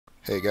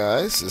Hey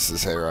guys, this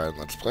is Hayride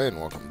Let's Play, and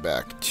welcome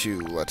back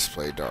to Let's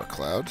Play Dark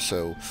Cloud.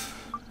 So,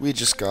 we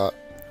just got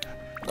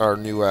our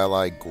new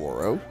ally,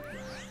 Goro,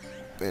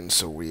 and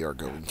so we are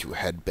going to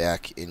head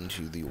back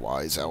into the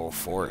Wise Owl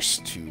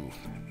Forest to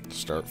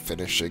start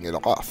finishing it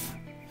off.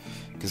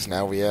 Because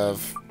now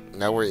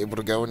we're able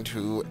to go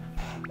into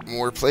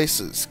more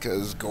places,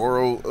 because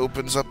Goro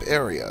opens up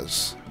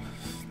areas.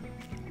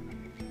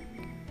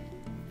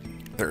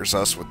 There's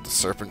us with the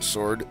Serpent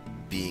Sword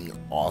being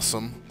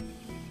awesome.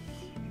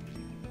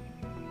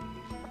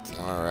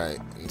 Alright,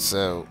 and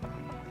so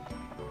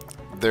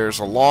there's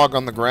a log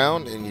on the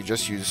ground, and you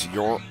just use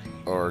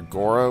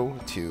Goro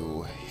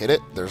to hit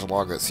it. There's a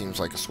log that seems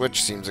like a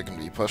switch, seems it can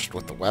be pushed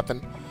with the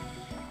weapon.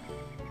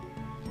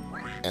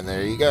 And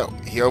there you go.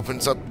 He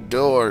opens up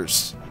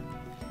doors.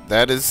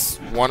 That is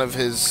one of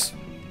his...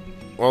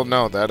 Well,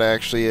 no, that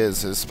actually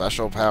is his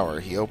special power.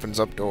 He opens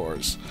up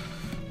doors.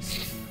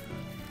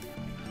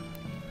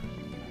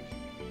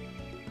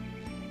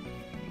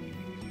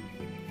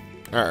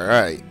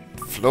 Alright.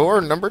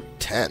 Floor number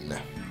 10.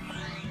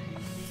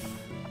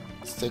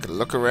 Let's take a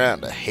look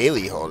around. A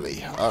Haley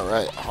Holy.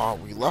 Alright. Oh,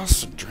 we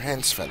lost a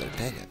Dran's Feather.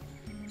 Dang it.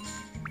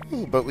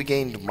 Ooh, but we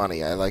gained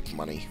money. I like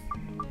money.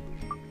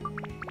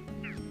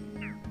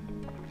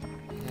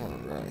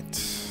 Alright.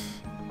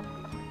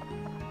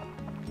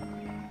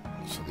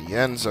 So the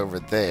end's over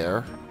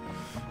there.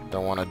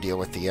 Don't want to deal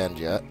with the end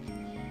yet.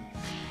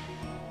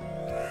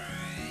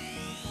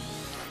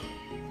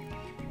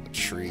 A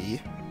tree.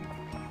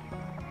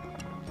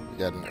 We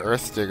got an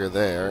Earth Digger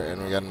there,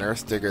 and we got an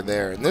Earth Digger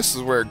there, and this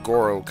is where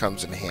Goro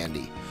comes in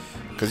handy.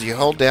 Because you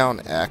hold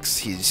down X,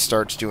 he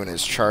starts doing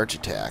his charge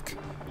attack.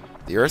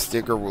 The Earth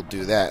Digger will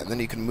do that, and then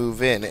you can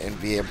move in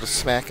and be able to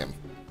smack him.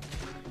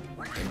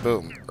 And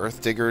boom, Earth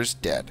Digger is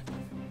dead.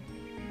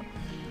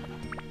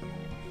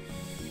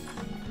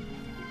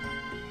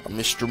 A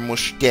Mr.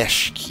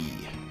 Mustache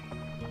Key.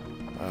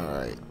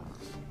 Alright.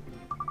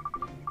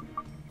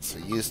 So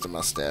use the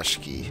Mustache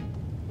Key.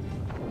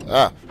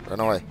 Ah, run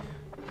away.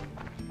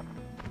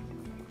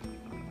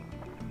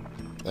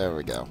 There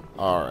we go.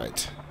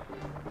 Alright.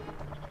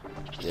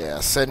 Yeah,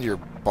 send your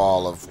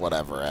ball of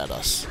whatever at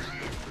us.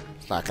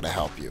 It's not gonna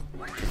help you.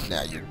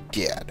 Now you're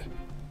dead.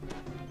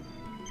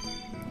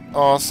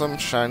 Awesome,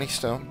 shiny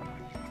stone.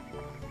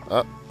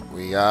 Oh,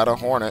 we got a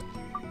hornet.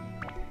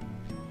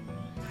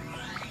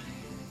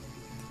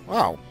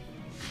 Wow.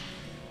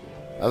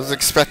 I was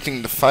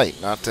expecting to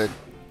fight, not to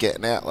get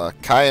an Atla.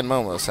 Kai and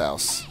Momo's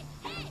house.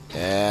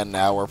 And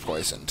now we're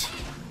poisoned.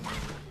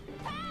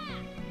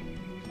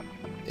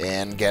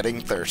 And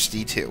getting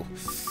thirsty, too.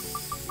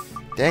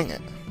 Dang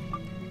it.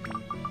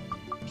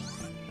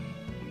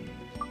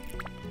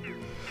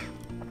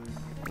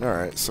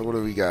 Alright, so what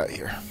do we got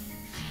here?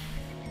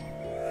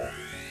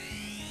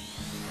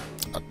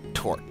 A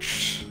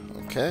torch.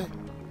 Okay.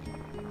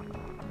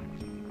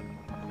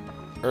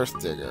 Earth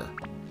Digger.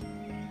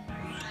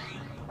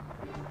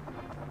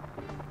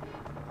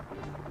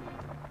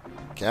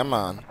 Come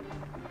on.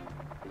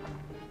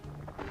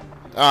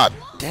 Ah,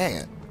 dang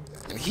it.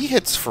 And he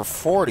hits for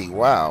 40,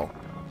 wow.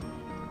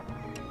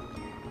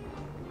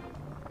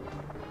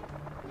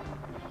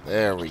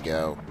 There we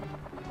go.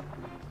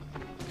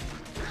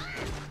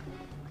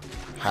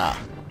 Ha.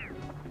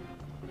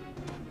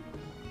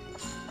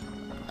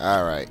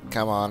 Alright,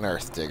 come on,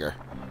 Earth Digger.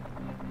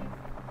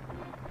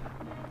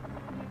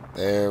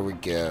 There we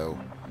go.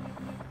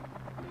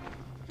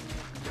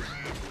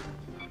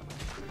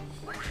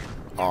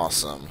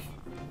 Awesome.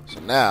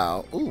 So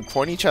now, ooh,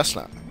 pointy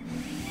chestnut.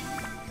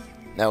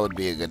 That would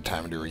be a good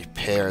time to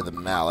repair the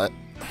mallet.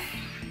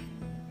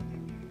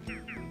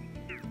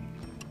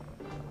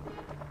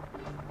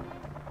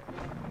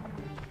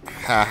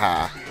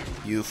 Haha,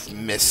 you've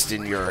missed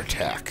in your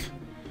attack.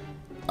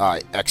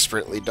 I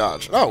expertly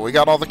dodged. Oh, we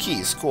got all the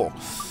keys. Cool.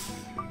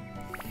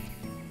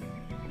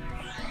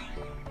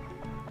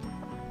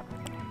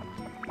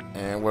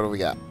 And what do we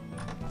got?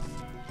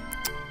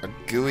 A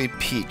gooey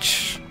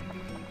peach.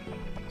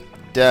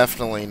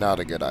 Definitely not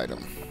a good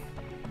item.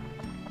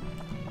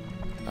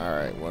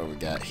 Alright, what do we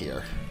got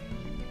here?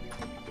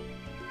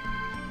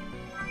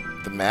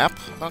 The map?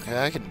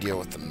 Okay, I can deal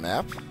with the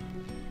map.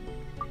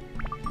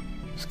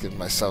 Just give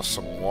myself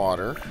some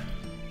water.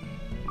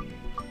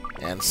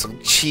 And some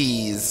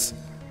cheese.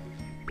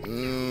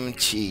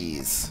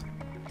 Cheese.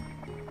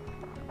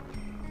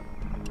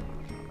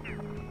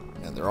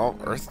 And they're all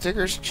Earth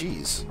Diggers?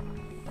 Jeez.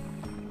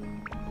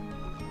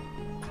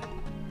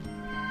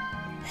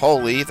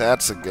 Holy,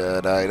 that's a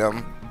good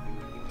item.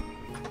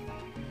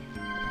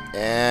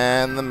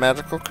 And the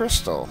magical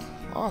crystal.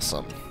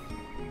 Awesome.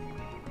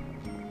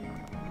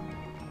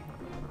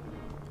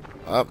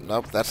 Oh,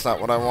 nope, that's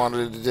not what I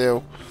wanted to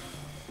do.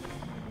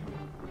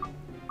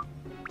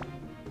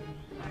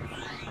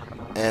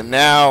 And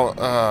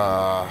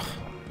now,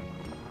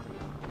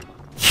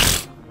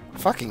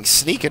 fucking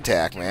sneak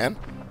attack, man.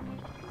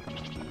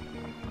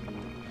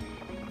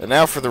 And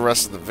now for the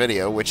rest of the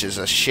video, which is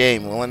a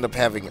shame, we'll end up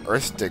having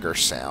Earth Digger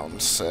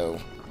sounds, so...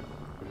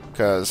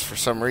 Because, for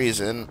some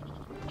reason...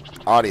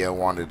 audio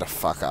wanted to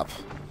fuck up.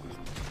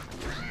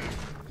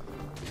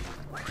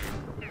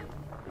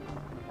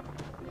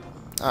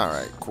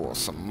 Alright, cool.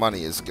 Some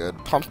money is good.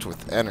 Pumped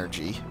with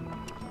energy.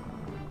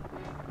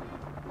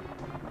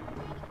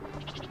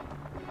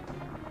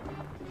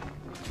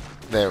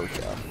 There we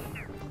go.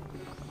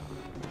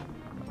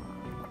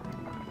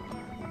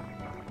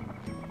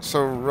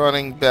 So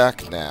running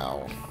back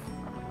now.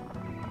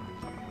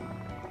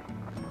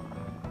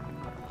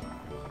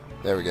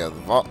 There we go.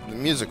 The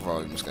music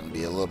volume is going to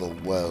be a little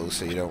low,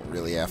 so you don't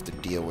really have to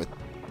deal with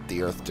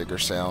the Earth Digger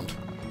sound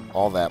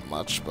all that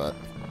much, but...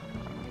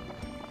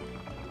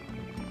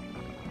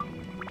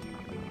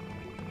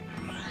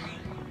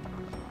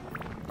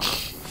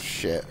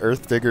 Shit,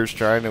 Earth Digger's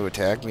trying to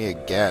attack me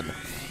again.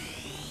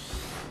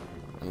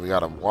 And we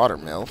got a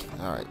watermill.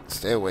 Alright,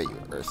 stay away,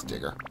 you Earth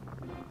Digger.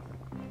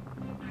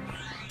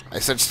 I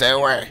said stay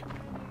away!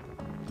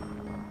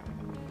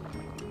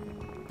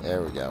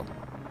 There we go.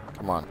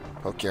 Come on,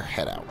 poke your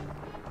head out.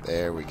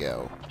 There we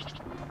go.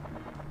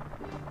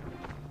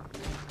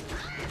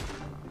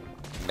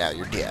 Now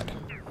you're dead.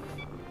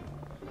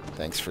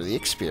 Thanks for the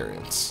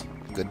experience.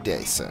 Good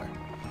day, sir.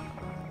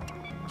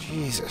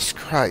 Jesus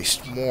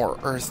Christ, more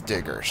Earth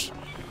Diggers.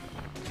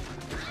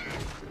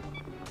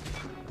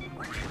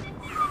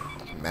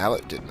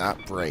 Mallet did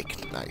not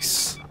break.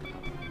 Nice.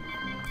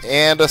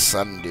 And a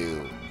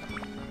Sundew.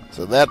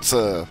 So that's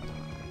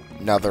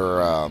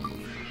another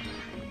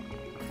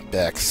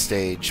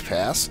backstage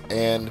pass,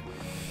 and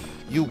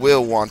you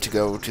will want to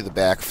go to the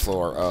back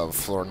floor of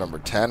floor number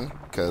 10,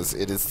 because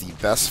it is the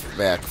best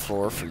back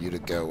floor for you to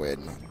go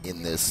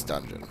in this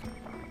dungeon.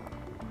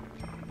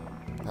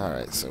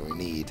 Alright, so we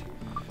need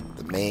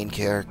the main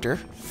character.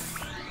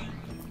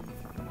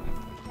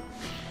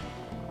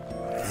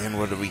 And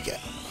what do we get?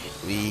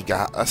 We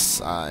got a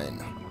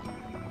sign.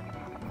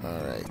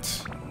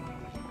 Alright.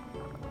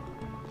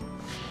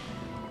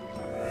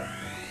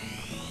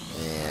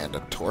 And a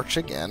torch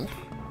again.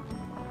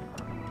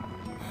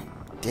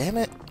 Damn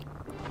it.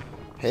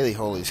 Haley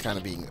Holy's kind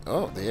of being...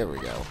 Oh, there we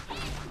go.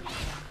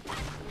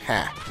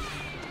 Ha.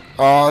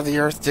 Oh, the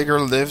Earth Digger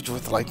lived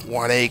with like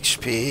 1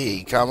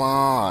 HP. Come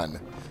on.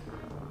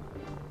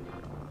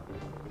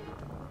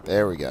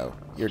 There we go.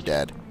 You're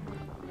dead.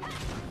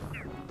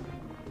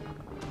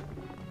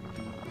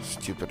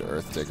 Stupid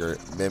Earth Digger.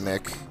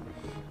 Mimic.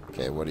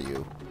 Okay, what are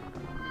you?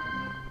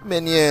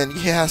 Minion.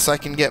 Yes, I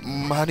can get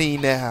money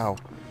now.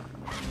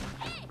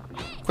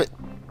 Quit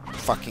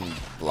fucking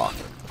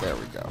blocking. There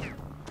we go.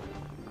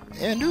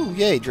 And, ooh,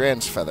 yay,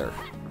 Dran's Feather.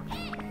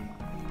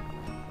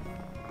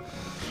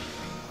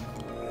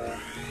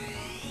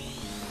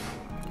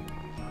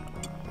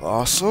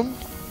 Awesome.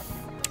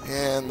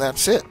 And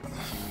that's it.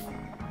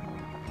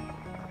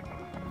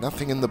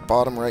 Nothing in the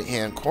bottom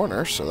right-hand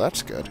corner, so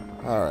that's good.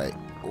 Alright,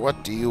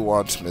 what do you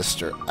want,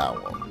 Mr.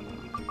 Owl?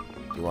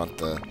 You want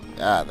the...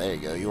 Ah, there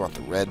you go. You want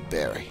the red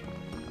berry.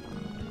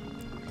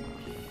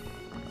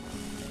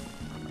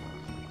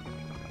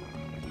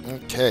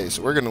 Okay,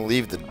 so we're going to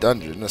leave the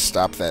dungeon to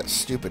stop that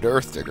stupid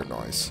Earth Digger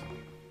noise.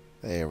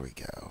 There we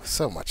go.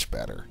 So much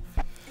better.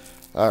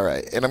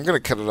 Alright, and I'm going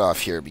to cut it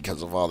off here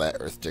because of all that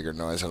Earth Digger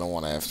noise. I don't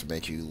want to have to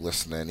make you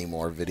listen to any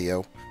more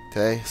video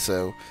today.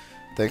 So,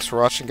 thanks for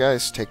watching,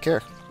 guys. Take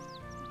care.